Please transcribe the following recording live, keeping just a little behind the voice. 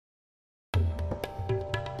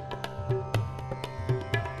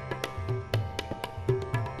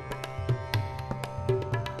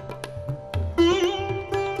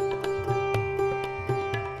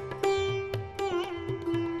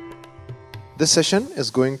This session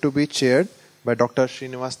is going to be chaired by Dr.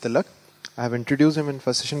 Srinivas Tilak. I have introduced him in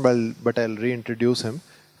first session, but I'll reintroduce him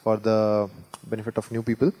for the benefit of new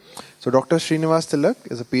people. So Dr. Srinivas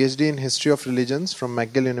Tilak is a PhD in History of Religions from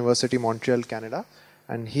McGill University, Montreal, Canada.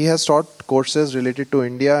 And he has taught courses related to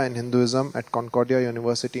India and Hinduism at Concordia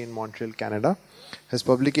University in Montreal, Canada. His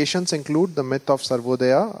publications include The Myth of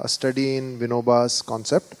Sarvodaya, a study in Vinoba's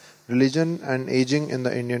concept, Religion and Aging in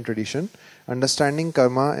the Indian Tradition, Understanding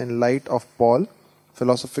Karma in Light of Paul,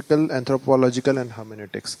 Philosophical, Anthropological and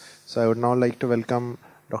Hermeneutics. So I would now like to welcome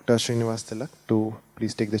Dr. Srinivas Tilak to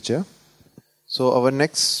please take the chair. So our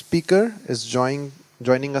next speaker is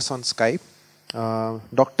joining us on Skype.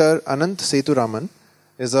 Dr. Anant Sethuraman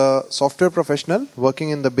is a software professional working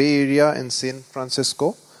in the Bay Area in San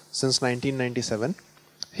Francisco since 1997.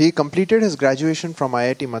 He completed his graduation from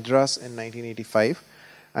IIT Madras in 1985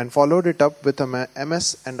 and followed it up with a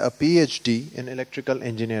MS and a PhD in electrical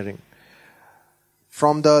engineering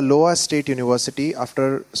from the Iowa State University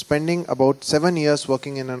after spending about 7 years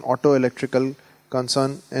working in an auto electrical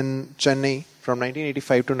concern in Chennai from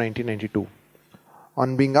 1985 to 1992.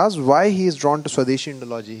 On being asked why he is drawn to Swadeshi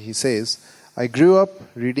Indology, he says, I grew up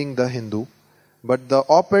reading The Hindu, but the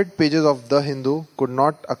op-ed pages of The Hindu could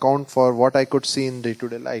not account for what I could see in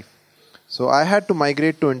day-to-day life. So I had to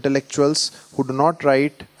migrate to intellectuals who do not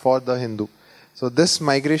write for The Hindu. So this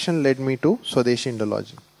migration led me to Swadeshi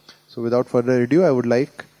Indology. So without further ado, I would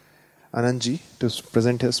like Anandji to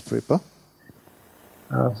present his paper.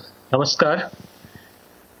 Namaskar.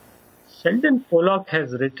 Sheldon Pollock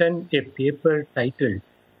has written a paper titled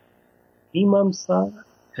Mimamsa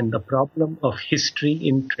and the Problem of History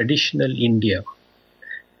in Traditional India.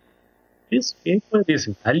 This paper is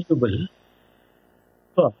valuable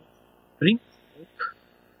because it brings out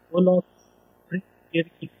Pollock's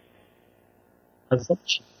pre-theoretic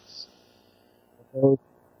assumptions about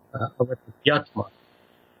our Adhyatma,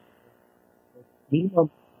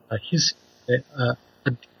 his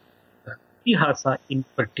Itihasa in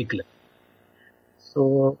particular.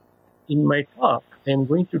 So, in my talk, I am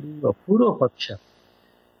going to do a Purva Paksha.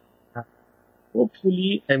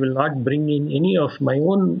 Hopefully, I will not bring in any of my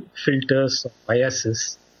own filters or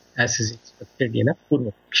biases as is expected in a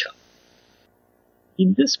Purva Paksha.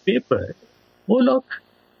 In this paper, Pollock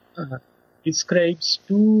describes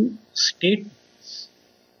two statements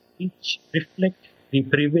which reflect the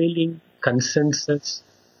prevailing consensus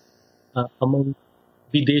among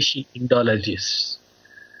Videshi Indologists.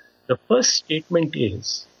 The first statement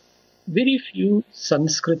is, very few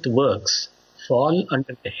Sanskrit works fall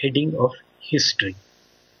under the heading of history.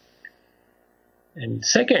 And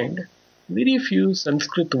second, very few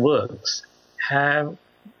Sanskrit works have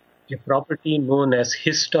a property known as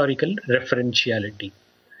historical referentiality.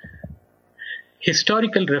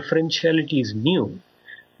 Historical referentiality is new.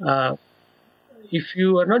 If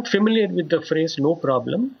you are not familiar with the phrase, no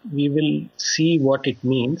problem. We will see what it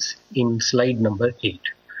means in slide number 8.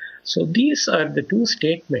 So these are the two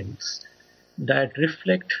statements that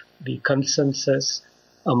reflect the consensus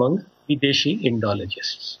among Videshi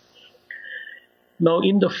Indologists. Now,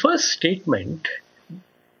 in the first statement,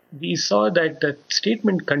 we saw that the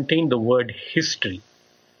statement contained the word history.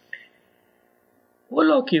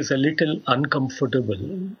 Pollock is a little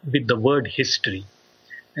uncomfortable with the word history.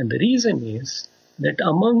 And the reason is that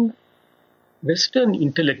among Western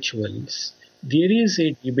intellectuals, there is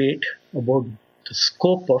a debate about the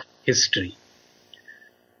scope of history.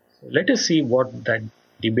 So let us see what that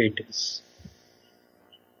debate is.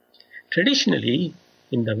 Traditionally,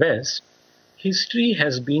 in the West, history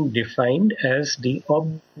has been defined as the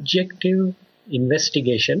objective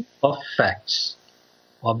investigation of facts.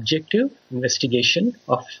 Objective investigation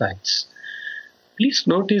of facts. Please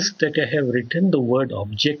notice that I have written the word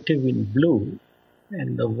objective in blue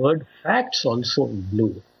and the word facts also in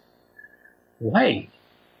blue. Why?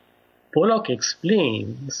 Pollock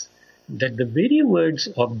explains that the very words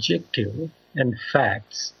objective and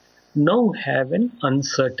facts now have an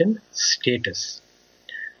uncertain status.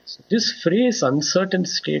 So this phrase uncertain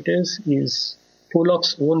status is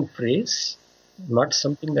Pollock's own phrase, not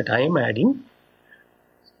something that I am adding.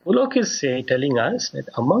 Pollock is telling us that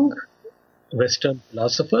among Western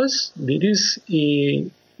philosophers, there is a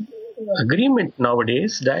agreement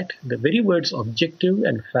nowadays that the very words objective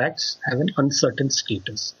and facts have an uncertain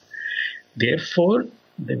status. Therefore,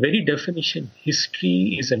 the very definition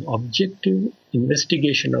history is an objective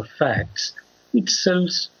investigation of facts itself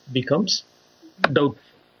becomes doubtful.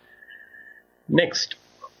 Next,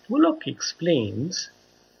 Pollock explains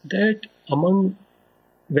that among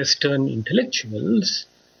Western intellectuals,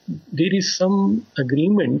 there is some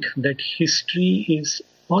agreement that history is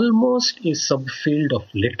almost a subfield of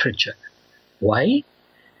literature. Why?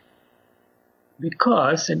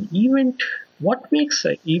 Because what makes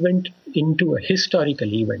an event into a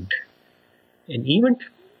historical event? An event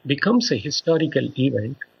becomes a historical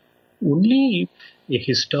event only if a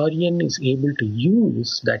historian is able to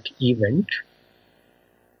use that event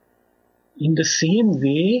in the same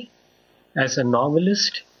way as a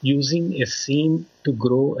novelist using a scene to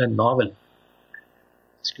grow a novel.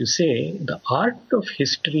 As to say, the art of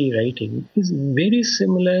history writing is very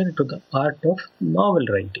similar to the art of novel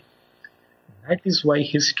writing. That is why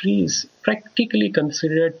history is practically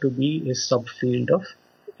considered to be a subfield of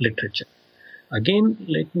literature. Again,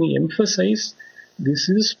 let me emphasize, this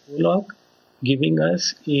is Pollock giving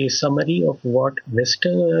us a summary of what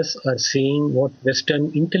Westerners are saying, what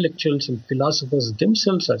Western intellectuals and philosophers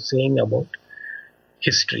themselves are saying about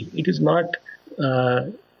history. It is not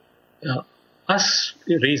us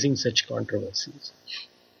raising such controversies.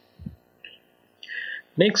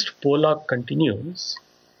 Next, Pollock continues,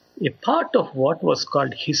 a part of what was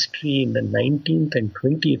called history in the 19th and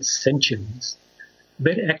 20th centuries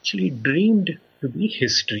were actually dreamed to be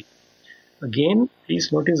history. Again,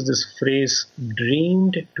 please notice this phrase,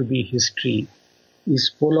 dreamed to be history,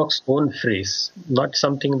 is Pollock's own phrase, not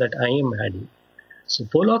something that I am adding. So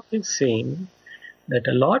Pollock is saying that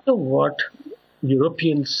a lot of what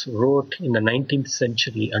Europeans wrote in the 19th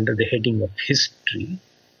century under the heading of history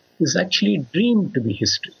is actually dreamed to be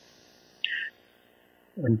history.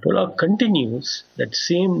 And Pollock continues that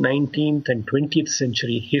same 19th and 20th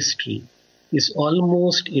century history is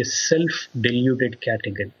almost a self-deluded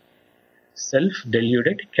category.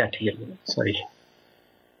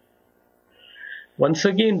 Once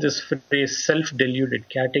again, this phrase self-deluded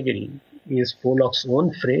category is Pollock's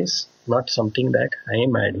own phrase, not something that I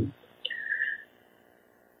am adding.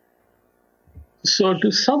 So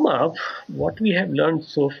to sum up, what we have learned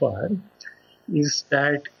so far is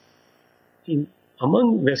that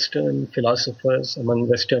among Western philosophers, among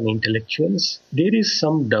Western intellectuals, there is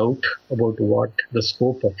some doubt about what the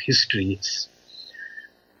scope of history is.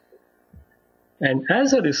 And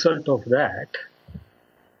as a result of that,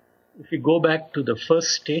 if we go back to the first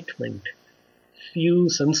statement, few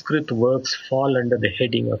Sanskrit works fall under the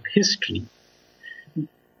heading of history.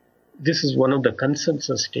 This is one of the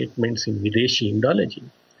consensus statements in Videshi Indology.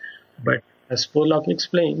 But as Pollock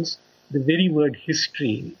explains, the very word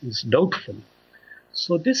history is doubtful.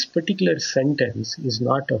 So this particular sentence is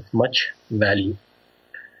not of much value.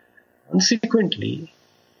 Consequently,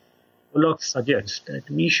 Pollock suggests that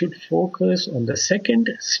we should focus on the second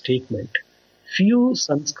statement. Few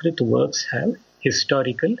Sanskrit works have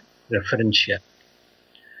historical referentiality.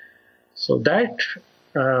 So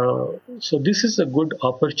this is a good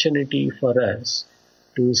opportunity for us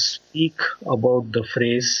to speak about the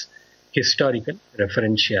phrase historical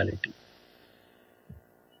referentiality.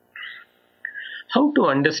 How to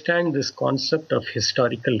understand this concept of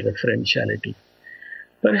historical referentiality?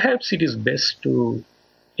 Perhaps it is best to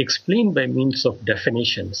explain by means of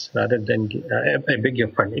definitions rather than,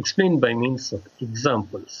 explain by means of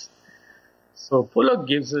examples. So Pollock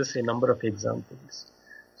gives us a number of examples.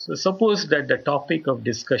 So suppose that the topic of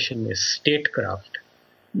discussion is statecraft,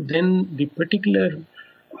 then the particular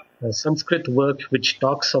Sanskrit work which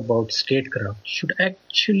talks about statecraft should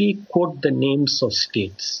actually quote the names of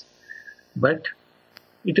states. But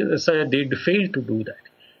they'd fail to do that.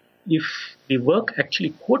 If the work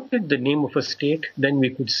actually quoted the name of a state, then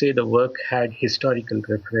we could say the work had historical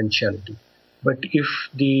referentiality. But if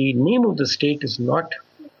the name of the state is not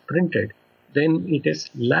printed, then it is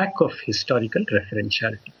lack of historical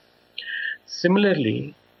referentiality.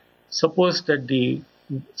 Similarly, suppose that the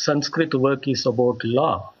Sanskrit work is about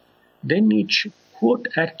law, then it should quote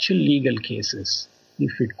actual legal cases.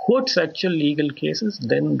 If it quotes actual legal cases,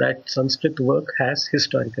 then that Sanskrit work has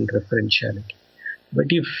historical referentiality. But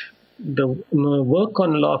if the work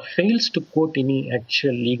on law fails to quote any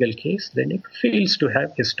actual legal case, then it fails to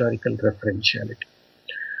have historical referentiality.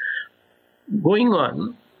 Going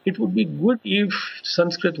on, it would be good if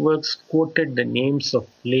Sanskrit works quoted the names of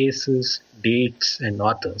places, dates, and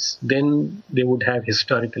authors. Then they would have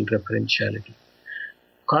historical referentiality.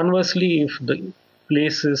 Conversely, if the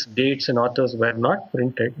places, dates, and authors were not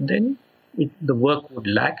printed, then the work would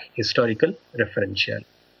lack historical referentiality.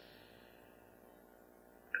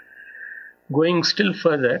 Going still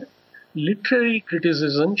further, literary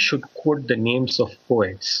criticism should quote the names of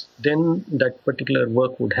poets. Then that particular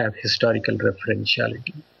work would have historical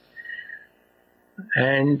referentiality.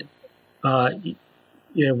 And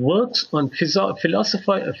works on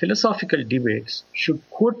philosophical debates should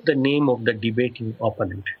quote the name of the debating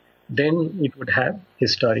opponent. Then it would have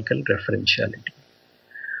historical referentiality.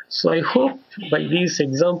 So I hope by these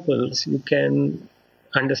examples you can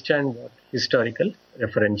understand what historical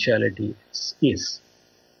referentiality is.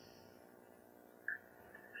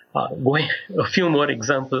 Going a few more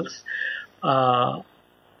examples.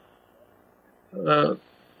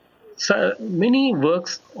 So many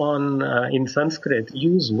works on in Sanskrit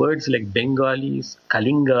use words like Bengalis,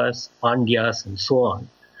 Kalingas, Pandyas, and so on,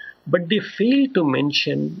 but they fail to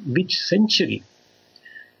mention which century.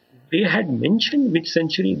 They had mentioned which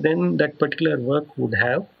century, then that particular work would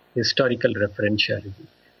have historical referentiality.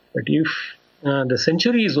 But if the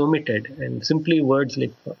century is omitted and simply words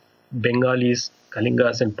like Bengalis,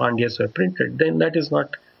 Kalingas, and Pandyas were printed, then that is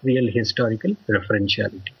not real historical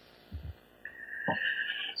referentiality.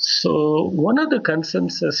 So one of the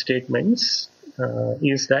consensus statements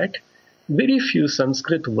is that very few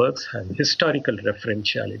Sanskrit works have historical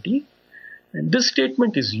referentiality. And this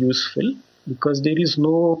statement is useful because there is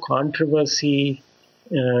no controversy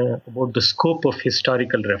about the scope of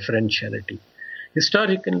historical referentiality.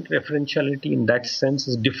 Historical referentiality in that sense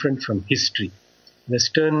is different from history.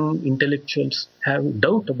 Western intellectuals have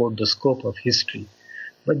doubt about the scope of history,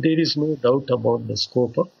 but there is no doubt about the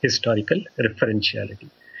scope of historical referentiality.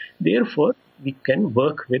 Therefore, we can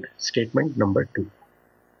work with statement number 2.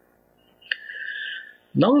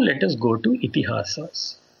 Now let us go to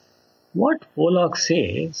Itihasas. What Pollock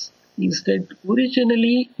says is that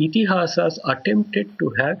originally Itihasas attempted to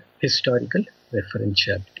have historical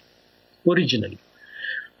referentiality. Originally.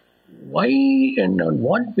 Why and on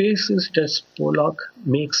what basis does Pollock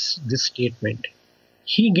makes this statement?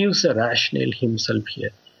 He gives a rationale himself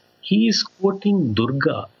here. He is quoting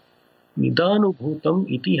Durga. Nidanubhutam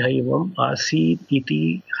iti haivam asid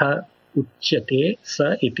iti ha uchyate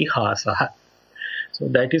sa itihasaha. So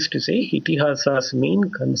that is to say, Itihasa's main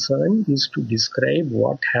concern is to describe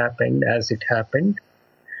what happened as it happened.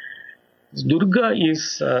 Durga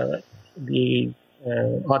is the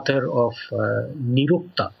author of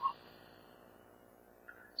Nirukta.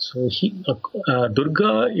 So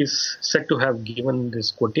Durga is said to have given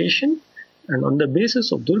this quotation, and on the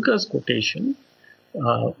basis of Durga's quotation,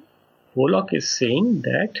 Pollock is saying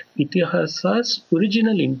that Itihasa's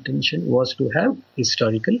original intention was to have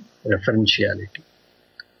historical referentiality.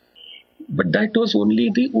 But that was only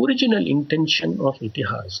the original intention of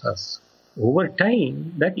Itihasas. Over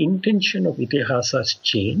time, that intention of Itihasas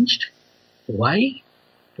changed. Why?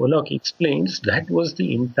 Pollock explains that was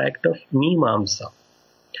the impact of Mimamsa.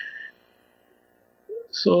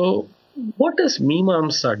 So, what does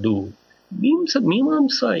Mimamsa do?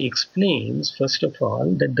 Mimamsa explains, first of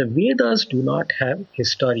all, that the Vedas do not have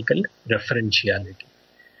historical referentiality.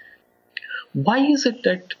 Why is it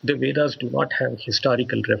that the Vedas do not have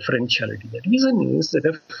historical referentiality? The reason is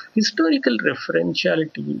that historical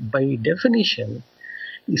referentiality, by definition,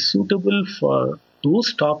 is suitable for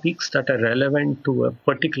those topics that are relevant to a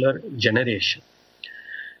particular generation.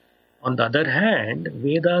 On the other hand,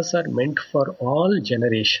 Vedas are meant for all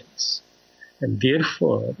generations, and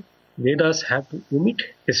therefore Vedas have to omit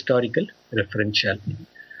historical referentiality.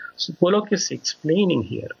 So Pollock is explaining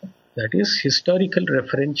here that is historical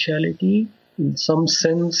referentiality in some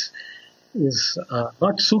sense is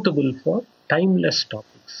not suitable for timeless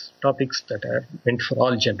topics that are meant for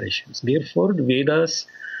all generations. Therefore, the Vedas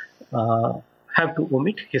have to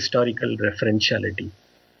omit historical referentiality.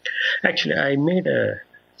 Actually, I made a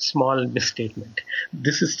small misstatement.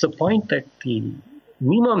 This is the point that the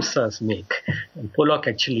Mimamsas make, and Pollock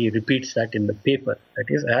actually repeats that in the paper. That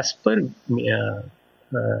is, as per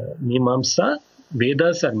Mimamsa,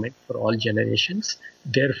 Vedas are meant for all generations.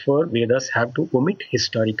 Therefore, Vedas have to omit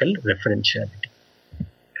historical referentiality.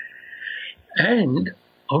 And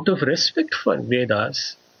out of respect for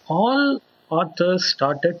Vedas, all authors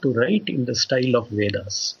started to write in the style of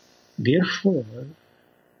Vedas. Therefore,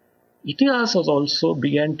 Itihasas also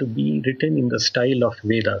began to be written in the style of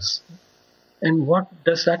Vedas. And what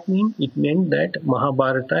does that mean? It meant that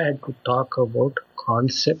Mahabharata had to talk about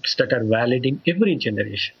concepts that are valid in every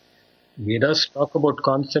generation. Vedas talk about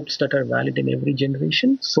concepts that are valid in every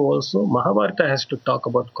generation, so also Mahabharata has to talk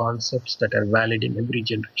about concepts that are valid in every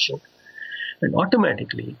generation. And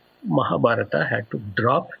automatically, Mahabharata had to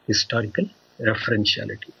drop historical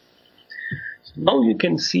referentiality. So now you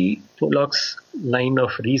can see Pollock's line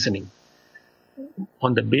of reasoning.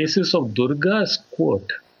 On the basis of Durga's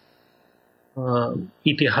quote,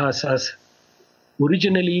 Itihasas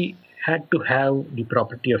originally had to have the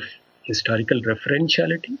property of historical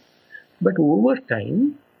referentiality, but over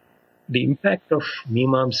time, the impact of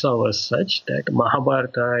Mimamsa was such that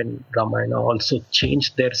Mahabharata and Ramayana also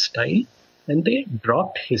changed their style and they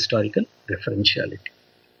dropped historical referentiality.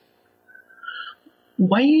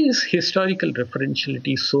 why is historical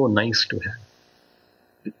referentiality so nice to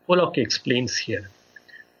have? Pollock explains here.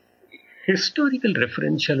 Historical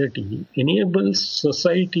referentiality enables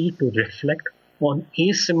society to reflect on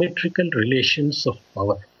asymmetrical relations of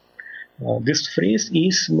power. This phrase,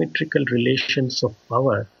 asymmetrical relations of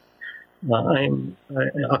power,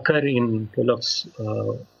 occur in Pollock's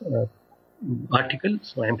article,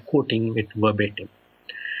 so I'm quoting it verbatim.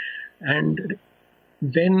 And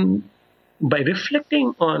by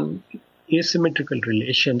reflecting on asymmetrical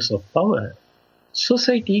relations of power,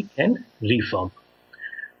 society can reform.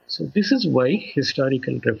 So this is why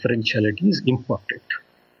historical referentiality is important.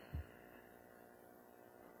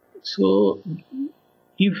 So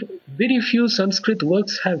if very few Sanskrit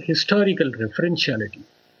works have historical referentiality,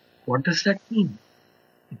 what does that mean?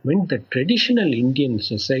 It meant that traditional Indian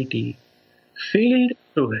society failed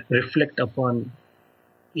to reflect upon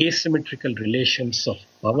asymmetrical relations of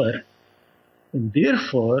power, and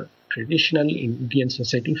therefore traditional Indian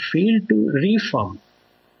society failed to reform.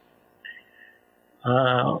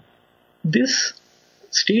 This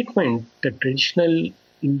statement that traditional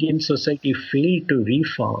Indian society failed to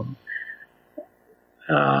reform,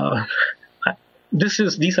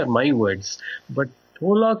 these are my words, but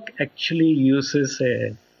Pollock actually uses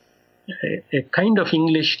a kind of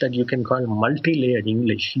English that you can call multi-layered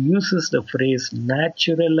English. He uses the phrase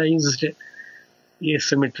naturalized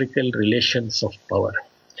asymmetrical relations of power.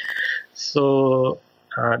 So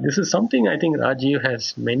this is something I think Rajiv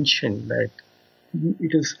has mentioned, that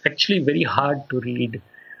it is actually very hard to read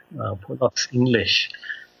Pollock's English.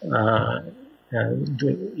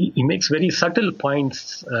 He makes very subtle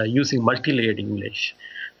points using multi-layered English.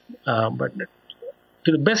 But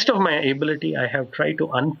to the best of my ability, I have tried to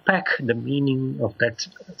unpack the meaning of that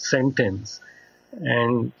sentence.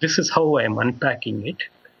 And this is how I am unpacking it.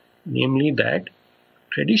 Namely that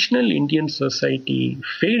traditional Indian society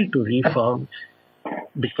failed to reform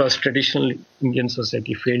because traditional Indian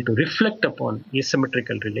society failed to reflect upon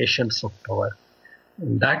asymmetrical relations of power.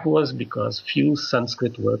 And that was because few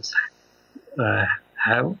Sanskrit works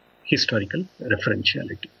have historical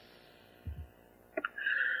referentiality.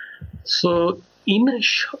 So,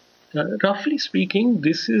 roughly speaking,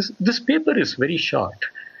 this paper is very short,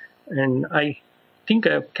 and I think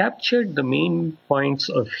I have captured the main points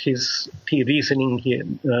of his reasoning here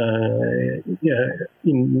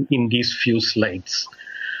in these few slides.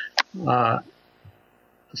 But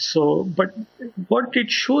what it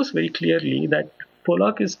shows very clearly that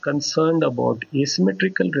Pollock is concerned about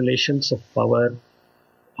asymmetrical relations of power,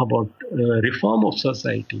 about reform of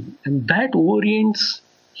society, and that orients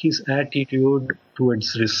his attitude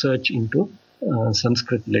towards research into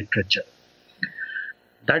Sanskrit literature.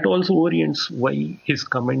 That also orients why his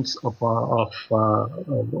comments of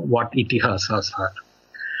what itihasas are.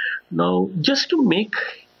 Now, just to make,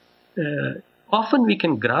 often we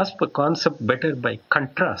can grasp a concept better by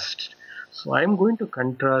contrast. So I'm going to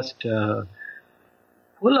contrast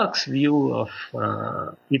Pollock's view of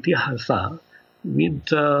itihasa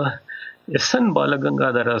with S.N.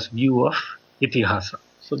 Balagangadhara's view of itihasa,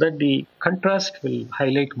 so that the contrast will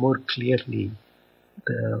highlight more clearly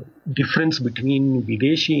the difference between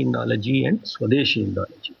Videshi Indology and Swadeshi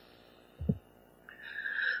Indology.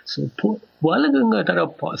 So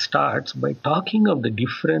Balagangadhara starts by talking of the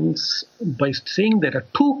difference by saying there are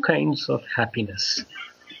two kinds of happiness.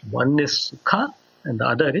 One is Sukha and the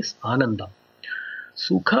other is Ananda.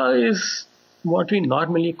 Sukha is what we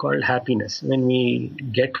normally call happiness. When we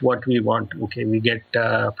get what we want, okay, we get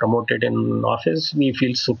promoted in office, we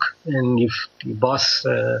feel sukh. And if the boss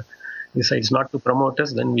decides not to promote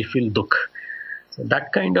us, then we feel dukh. So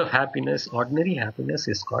that kind of happiness, ordinary happiness,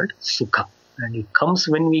 is called sukha. And it comes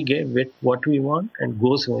when we get what we want and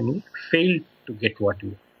goes when we fail to get what we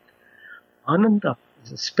want. Ananda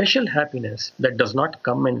is a special happiness that does not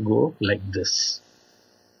come and go like this.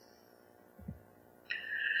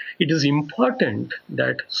 It is important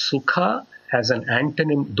that Sukha has an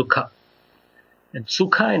antonym Dukha. And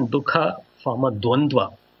Sukha and Dukha form a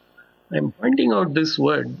Dvandva. I am pointing out this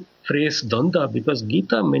phrase Dvandva, because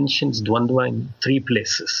Gita mentions Dvandva in 3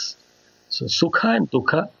 places. So Sukha and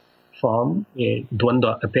Dukha form a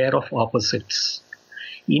Dvandva, a pair of opposites.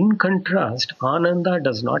 In contrast, Ananda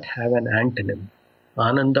does not have an antonym.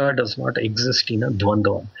 Ananda does not exist in a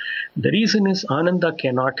Dvandva. The reason is Ananda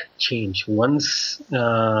cannot change. Once a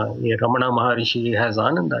Ramana Maharishi has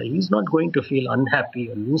Ananda, he is not going to feel unhappy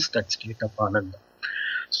or lose that state of Ananda.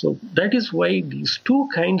 So that is why these two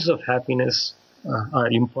kinds of happiness are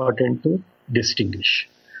important to distinguish.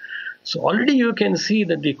 So already you can see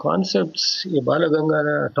that the concepts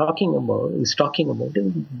Balagangadhara is talking about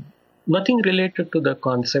is nothing related to the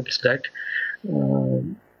concepts that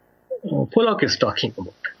Pollock is talking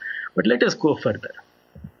about. But let us go further.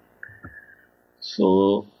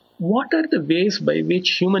 So, what are the ways by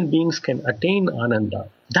which human beings can attain Ananda?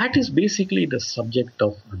 That is basically the subject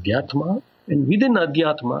of Adhyatma. And within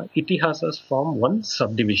Adhyatma, Itihasas form one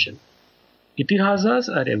subdivision. Itihasas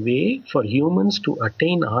are a way for humans to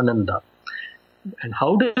attain Ananda. And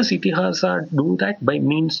how does Itihasa do that? By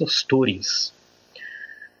means of stories.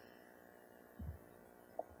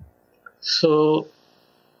 So,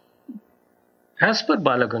 as per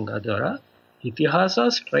Balagangadhara,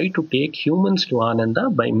 Itihasas try to take humans to Ananda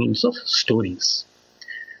by means of stories.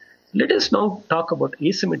 Let us now talk about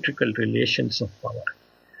asymmetrical relations of power.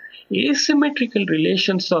 Asymmetrical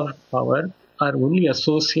relations of power are only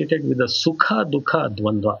associated with the Sukha Dukha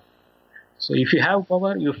Dvandva. So if you have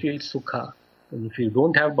power, you feel Sukha. And if you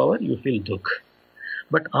don't have power, you feel Dukha.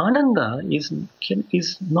 But Ananda is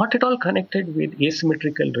not at all connected with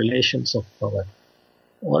asymmetrical relations of power.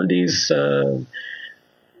 All these, if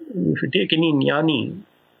you take any jnani,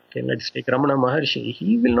 okay, let's take Ramana Maharshi,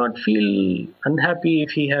 he will not feel unhappy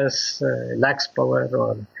if he has lacks power,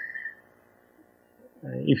 or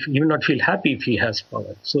if he will not feel happy if he has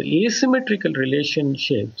power. So asymmetrical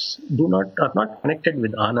relationships are not connected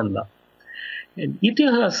with Ananda. And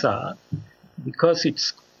Itihasa, because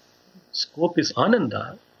its scope is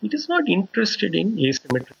Ananda, it is not interested in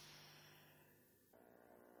asymmetry.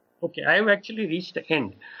 Okay, I have actually reached the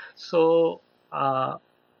end. So,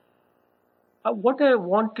 what I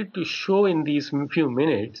wanted to show in these few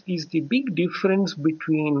minutes is the big difference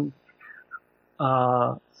between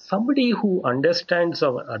somebody who understands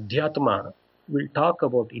our Adhyatma will talk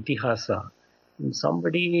about Itihasa, and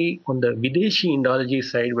somebody on the Videshi Indology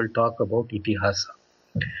side will talk about Itihasa.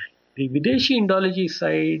 The Videshi Indology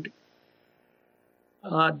side,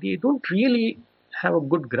 they don't really have a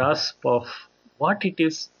good grasp of what it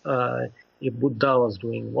is a Buddha was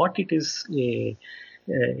doing, what it is a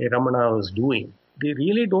Ramana was doing. They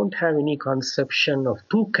really don't have any conception of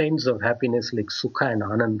two kinds of happiness like Sukha and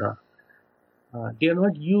Ananda. They are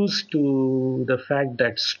not used to the fact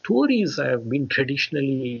that stories have been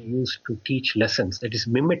traditionally used to teach lessons, that is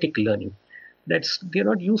mimetic learning. They're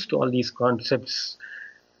not used to all these concepts.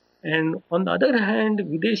 And on the other hand,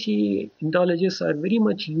 Videshi Indologists are very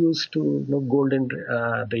much used to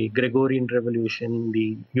the Gregorian Revolution,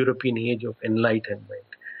 the European Age of Enlightenment.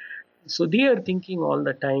 So they are thinking all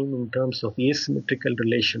the time in terms of asymmetrical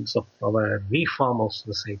relations of power, reform of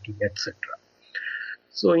society, etc.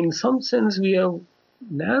 So in some sense, we have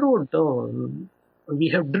drilled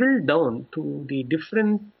down to the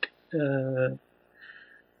different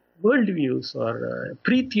worldviews or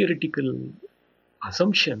pre-theoretical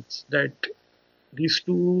assumptions that these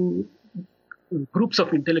two groups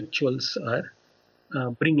of intellectuals are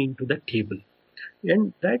bringing to the table.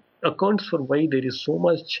 And that accounts for why there is so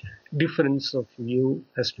much difference of view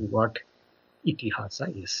as to what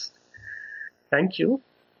Itihasa is. Thank you.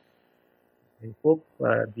 I hope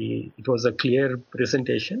it was a clear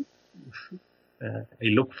presentation. I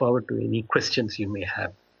look forward to any questions you may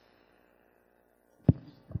have.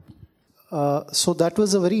 So that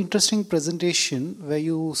was a very interesting presentation where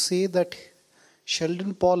you say that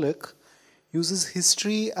Sheldon Pollock uses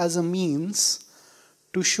history as a means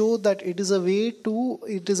to show that it is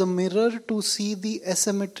a mirror to see the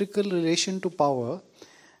asymmetrical relation to power.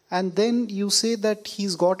 And then you say that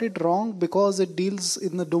he's got it wrong because it deals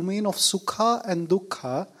in the domain of Sukha and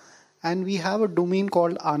Dukkha, and we have a domain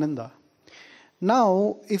called Ananda.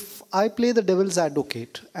 Now, if I play the devil's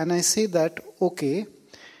advocate and I say that, okay,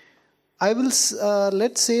 I will,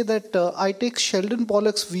 let's say that I take Sheldon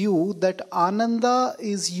Pollock's view that Ananda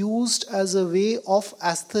is used as a way of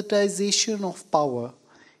aesthetization of power,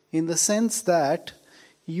 in the sense that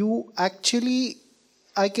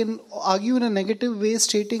I can argue in a negative way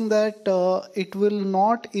stating that it will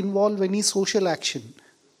not involve any social action.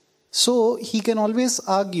 So he can always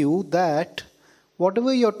argue that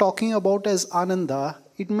whatever you're talking about as Ananda,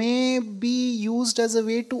 it may be used as a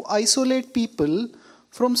way to isolate people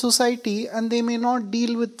from society and they may not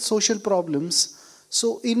deal with social problems.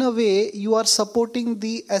 So in a way, you are supporting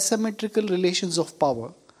the asymmetrical relations of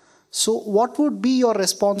power. So what would be your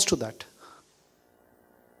response to that?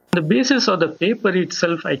 On the basis of the paper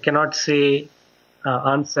itself, I cannot say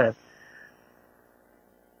answer.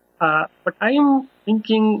 But I am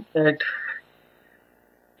thinking that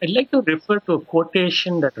I'd like to refer to a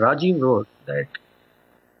quotation that Rajiv wrote, that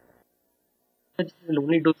will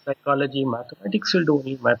only do psychology, mathematics will do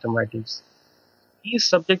only mathematics. These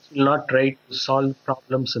subjects will not try to solve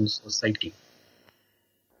problems in society.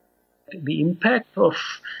 The impact of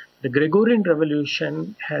The Gregorian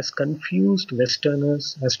Revolution has confused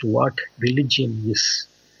Westerners as to what religion is.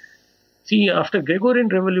 See, after Gregorian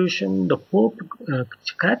Revolution, the Pope,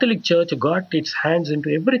 Catholic Church got its hands into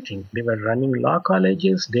everything. They were running law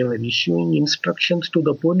colleges, they were issuing instructions to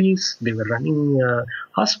the police, they were running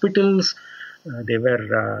hospitals, they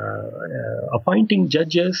were appointing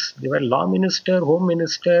judges, they were law minister, home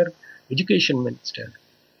minister, education minister.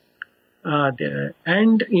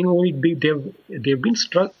 And they've been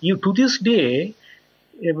struck. To this day,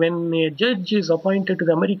 when a judge is appointed to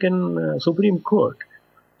the American Supreme Court,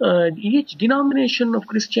 each denomination of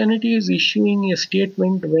Christianity is issuing a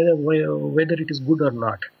statement whether it is good or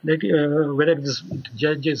not, whether this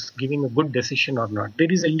judge is giving a good decision or not.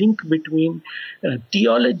 There is a link between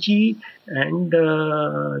theology and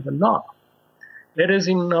the law. Whereas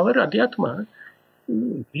in our Adhyatma,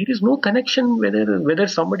 there is no connection whether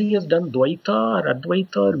somebody has done Dvaita or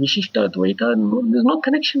Advaita or Vishishta Advaita. There is no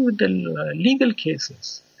connection with the legal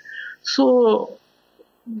cases. So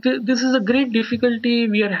this is a great difficulty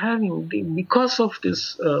we are having because of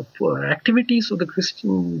this activities of the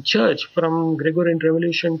Christian Church from Gregorian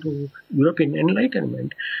Revolution to European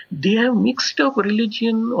Enlightenment. They have mixed up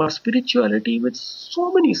religion or spirituality with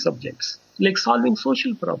so many subjects, like solving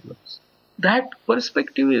social problems. That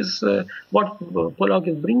perspective is what Pollock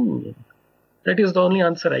is bringing in. That is the only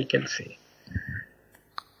answer I can say.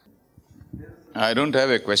 I don't have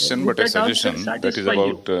a question, but a suggestion that is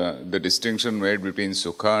about the distinction made between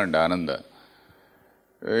Sukha and Ananda.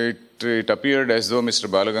 It appeared as though Mr.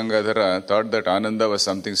 Balagangadhara thought that Ananda was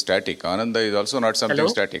something static. Ananda is also not something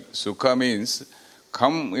static. Sukha means,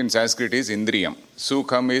 kham in Sanskrit is Indriyam.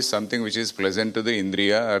 Sukham is something which is pleasant to the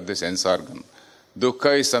Indriya or the sense organ.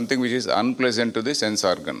 Dukkha is something which is unpleasant to the sense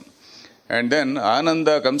organ. And then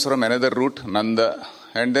Ananda comes from another root, Nanda.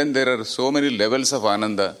 And then there are so many levels of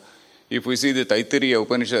Ananda. If we see the Taittiriya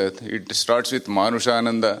Upanishad, it starts with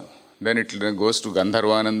Manushananda, then it goes to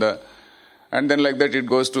Gandharvananda, and then like that it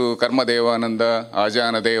goes to Karma Devananda,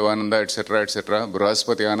 Ajana Devananda, etc., etc.,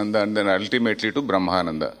 Brahaspati Ananda, and then ultimately to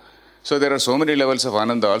Brahmananda. So there are so many levels of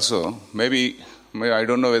Ananda also. Maybe I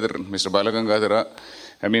don't know whether Mr. Balagangadhara,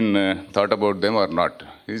 thought about them or not.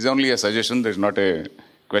 It is only a suggestion, there is not a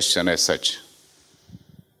question as such.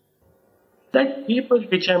 That paper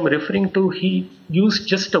which I am referring to, he used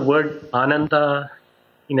just the word Ananda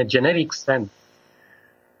in a generic sense.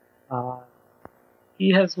 I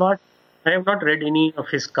have not read any of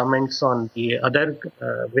his comments on the other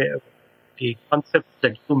the concepts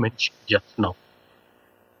that you mentioned just now.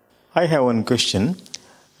 I have one question.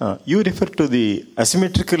 You refer to the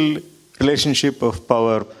asymmetrical relationship of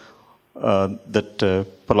power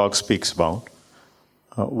that Pollock speaks about.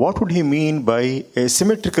 What would he mean by a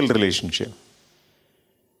symmetrical relationship?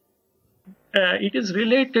 It is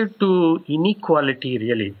related to inequality,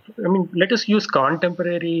 really. Let us use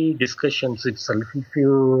contemporary discussions itself. If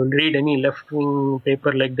you read any left-wing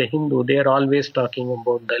paper like The Hindu, they are always talking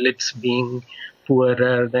about Dalits being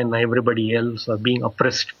poorer than everybody else or being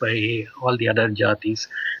oppressed by all the other jatis.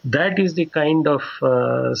 That is the kind of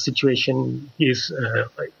situation he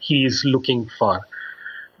is looking for.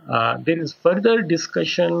 There is further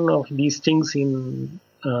discussion of these things in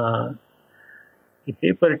a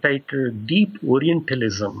paper titled Deep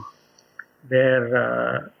Orientalism,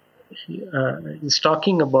 where he's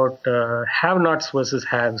talking about have-nots versus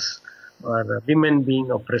haves, or women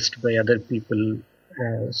being oppressed by other people.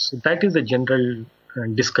 So that is a general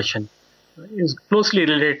discussion. It is closely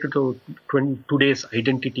related to today's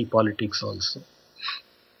identity politics also.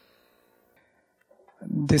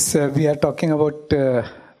 This we are talking about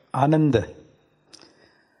Ananda.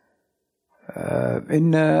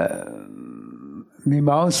 In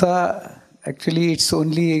Mimamsa, actually it's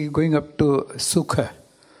only going up to Sukha,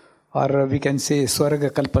 or we can say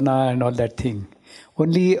Swarga Kalpana and all that thing.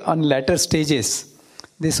 Only on later stages,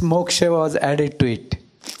 this moksha was added to it.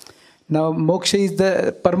 Now moksha is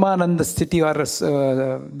the Paramananda sthiti, or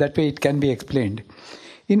that way it can be explained.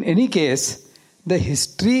 In any case, the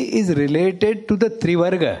history is related to the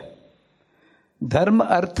Trivarga, Dharma,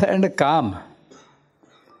 Artha and Kam.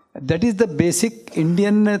 That is the basic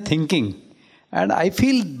Indian thinking. And I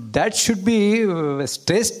feel that should be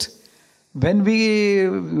stressed when we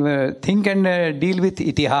think and deal with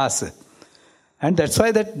itihas. And that's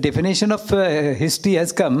why that definition of history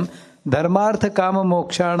has come. Dharmartha kama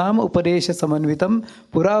mokshanam upadesha samanvitam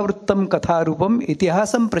puravrittam katharupam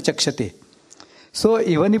itihasam prachakshate. So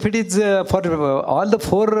even if it is for all the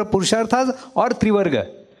four purusharthas or trivarga,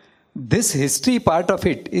 this history part of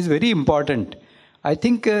it is very important. I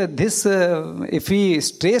think this, if we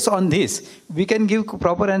stress on this, we can give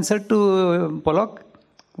proper answer to Pollock.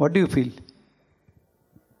 What do you feel?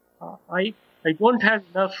 I don't have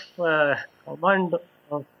enough command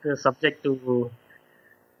of the subject to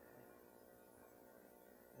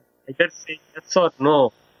either say yes or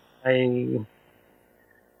no. That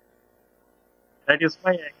is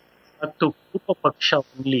why I stuck to Purupa Paksha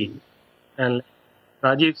only. And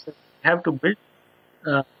Rajiv said, we have to build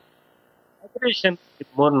cooperation with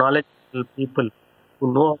more knowledgeable people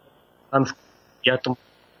who know Sanskrit.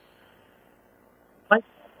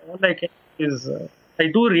 All I can is I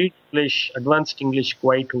do read English, advanced English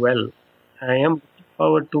quite well. I am looking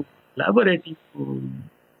forward to collaborating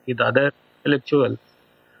with other intellectuals.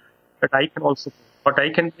 But I can also, what I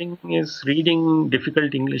can bring is reading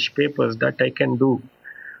difficult English papers, that I can do.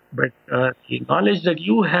 But the knowledge that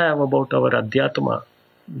you have about our Adhyatma,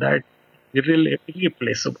 that is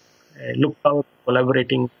irreplaceable. I look forward to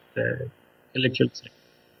collaborating with intellectuals.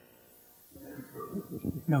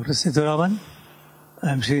 Dr. Sidhuraman,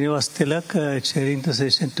 I am Srinivas Tilak, chairing the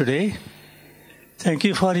session today. Thank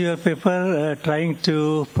you for your paper, trying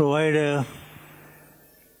to provide a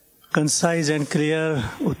concise and clear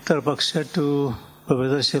Uttar Paksha to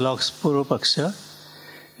Professor Sherlock's Purva Paksha.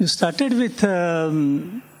 You started with a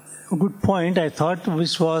good point, I thought,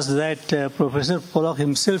 which was that Professor Pollock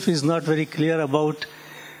himself is not very clear about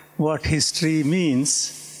what history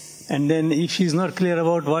means. And then if he's not clear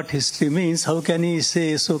about what history means, how can he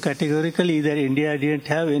say so categorically that India didn't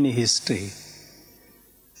have any history?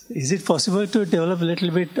 Is it possible to develop a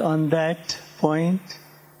little bit on that point?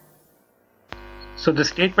 So the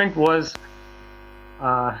statement was,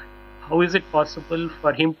 how is it possible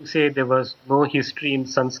for him to say there was no history in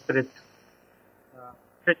Sanskrit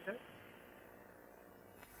literature?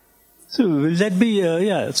 So will that be,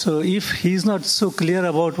 so if he's not so clear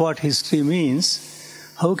about what history means,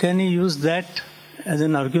 how can he use that as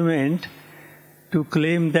an argument to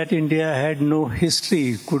claim that India had no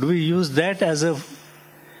history? Could we use that as a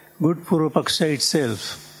good Purva Paksha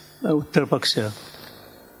itself, Uttar Paksha?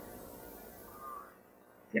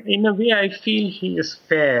 In a way, I feel he is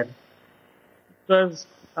fair, because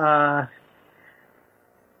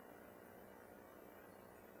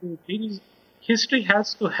history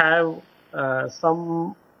has to have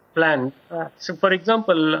some plan. So, for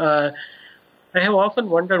example, I have often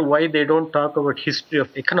wondered why they don't talk about history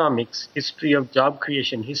of economics, history of job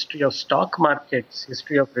creation, history of stock markets,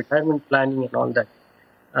 history of retirement planning and all that.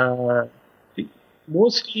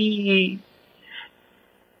 Mostly,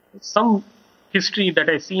 some history that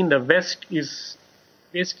I see in the West is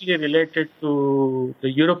basically related to the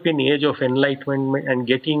European age of enlightenment and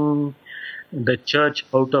getting the church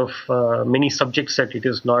out of many subjects that it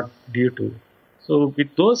is not due to. So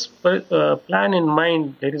with those plan in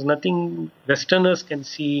mind, there is nothing Westerners can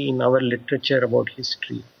see in our literature about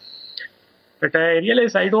history. But I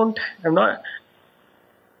realize I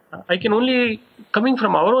can only, coming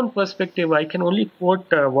from our own perspective, I can only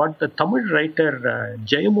quote what the Tamil writer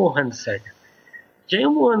Jayamohan said.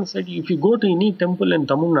 Jayamohan said, if you go to any temple in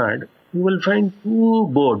Tamil Nadu, you will find two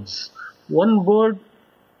boards. One board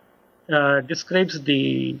describes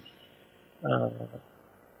the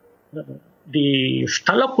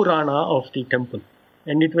Sthala Purana of the temple,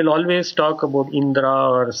 and it will always talk about Indra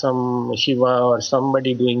or some Shiva or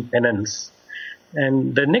somebody doing penance.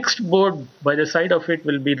 And the next board by the side of it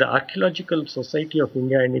will be the Archaeological Society of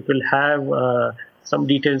India, and it will have some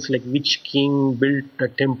details like which king built the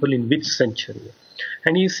temple in which century.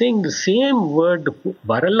 And he's saying the same word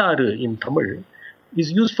Varalaru in Tamil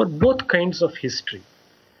is used for both kinds of history,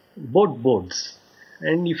 both boards.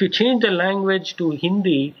 And if you change the language to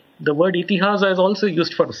Hindi, the word Itihasa is also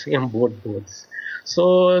used for the same boards.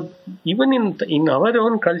 So even in our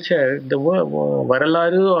own culture, the word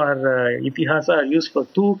Varalaru or Itihasa are used for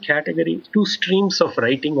two categories, two streams of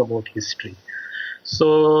writing about history.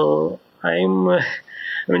 So I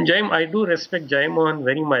do respect Jayamohan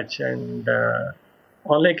very much, and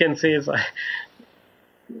all I can say is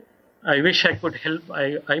I wish I could help.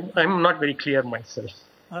 I'm not very clear myself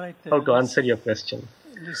how to answer your question.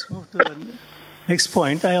 Let's move to the next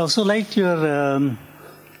point. I also liked your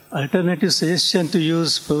alternative suggestion to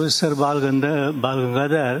use Professor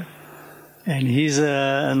Balgangadhar and his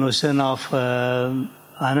notion of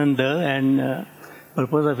Ananda, and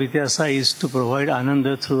purpose of Ityasa is to provide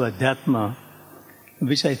Ananda through Adhyatma,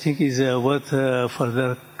 which I think is worth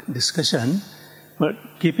further discussion. But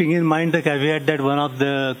keeping in mind the caveat that one of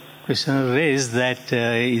the questioners raised, that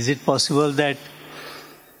is it possible that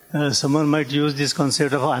someone might use this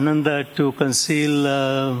concept of Ananda to conceal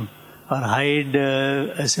or hide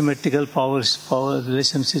asymmetrical power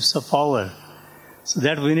relationships of power. So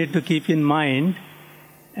that we need to keep in mind.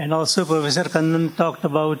 And also Professor Kannan talked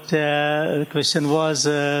about, the question was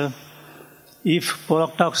if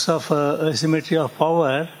Pollock talks of asymmetry of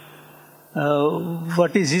power,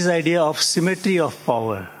 what is his idea of symmetry of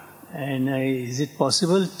power? And is it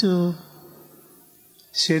possible to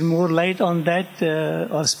shed more light on that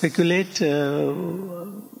or speculate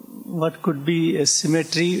what could be a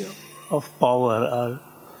symmetry of power? Or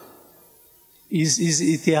is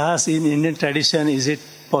itihas in Indian tradition, is it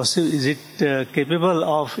possible, is it capable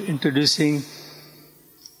of introducing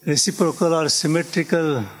reciprocal or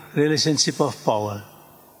symmetrical relationship of power?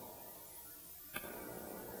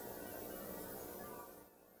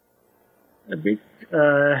 A bit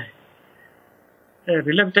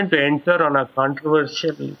reluctant to enter on a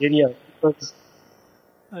controversial area because.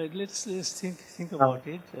 Let's think about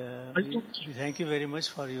it. Thank you very much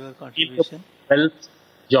for your contribution.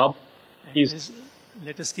 Job.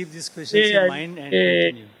 Let us keep these questions in mind and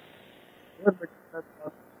continue.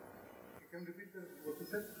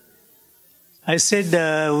 I said,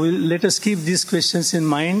 let us keep these questions in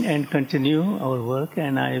mind and continue our work,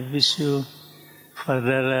 and I wish you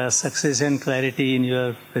further success and clarity in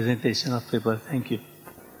your presentation of paper. Thank you.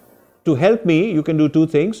 To help me, you can do two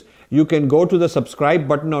things. You can go to the subscribe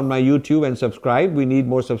button on my YouTube and subscribe. We need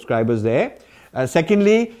more subscribers there.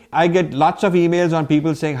 Secondly, I get lots of emails on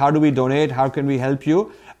people saying, how do we donate? How can we help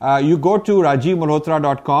you? You go to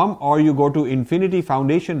rajivmalhotra.com or you go to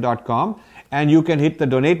infinityfoundation.com and you can hit the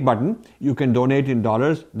donate button. You can donate in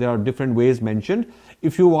dollars. There are different ways mentioned.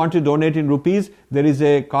 If you want to donate in rupees, there is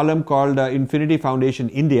a column called Infinity Foundation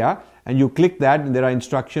India, and you click that and there are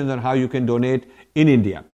instructions on how you can donate in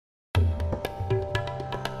India.